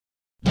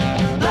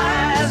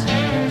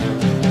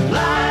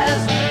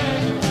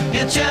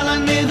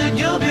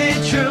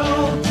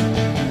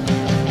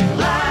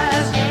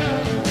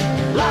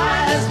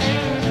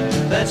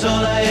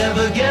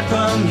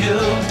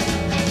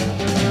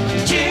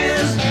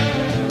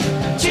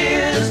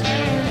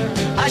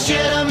I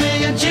shed a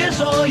million tears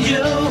for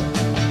you.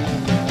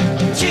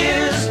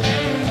 Tears,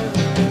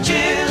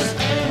 tears,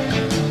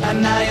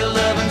 and now you're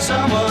loving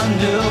someone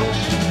new.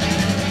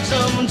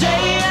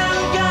 Someday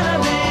I'm gonna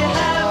be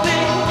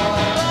happy,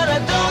 but I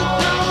don't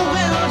know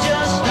when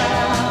just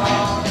now.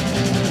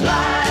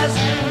 Lies,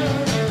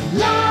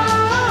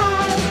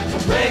 lies,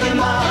 breaking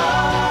my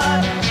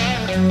heart.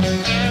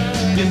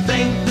 You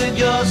think that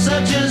you're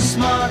such a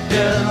smart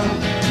girl,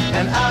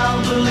 and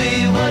I'll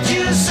believe what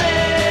you say.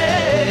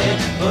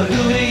 But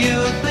who do you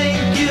think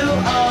you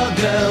are,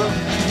 girl,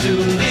 to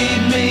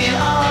lead me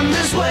on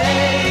this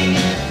way?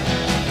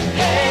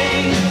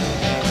 Hey,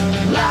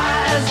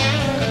 lies,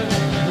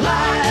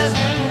 lies,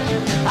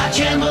 I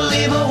can't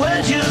believe a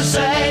word you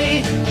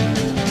say.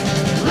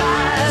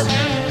 Lies,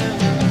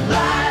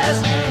 lies,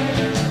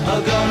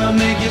 are gonna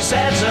make you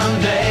sad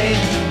someday.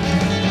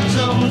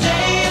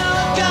 Someday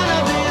you're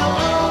gonna be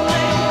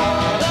lonely,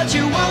 but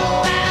you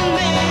won't hand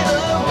me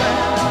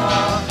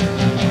around.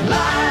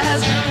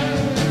 Lies,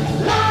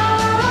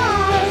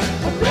 lies,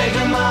 are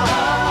breaking my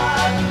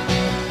heart.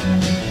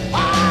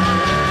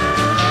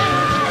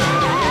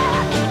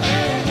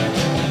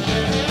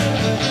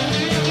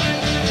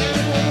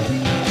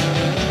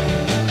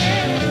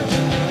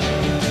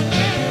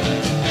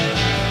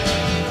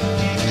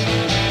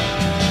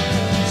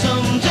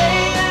 Someday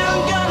I'm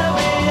gonna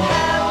be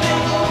happy,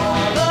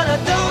 but I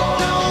don't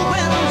know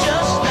when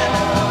just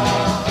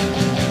now.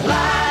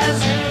 Lies,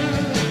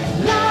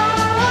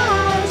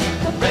 lies,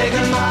 are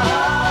breaking my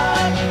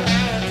heart.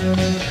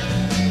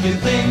 You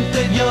think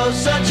that you're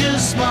such a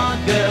smart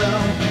girl,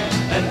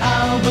 and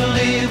I'll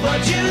believe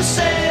what you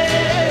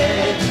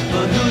say.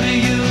 But who do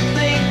you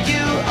think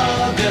you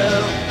are,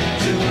 girl,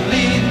 to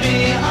lead me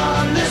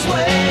on this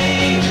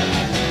way?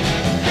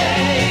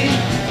 Hey,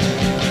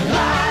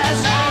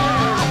 lies,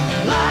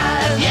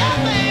 lies, yeah,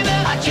 baby,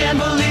 I can't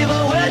believe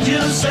a word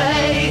you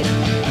say.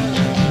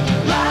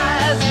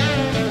 Lies,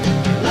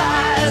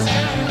 lies,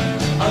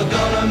 are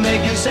gonna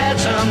make you sad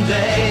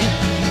someday.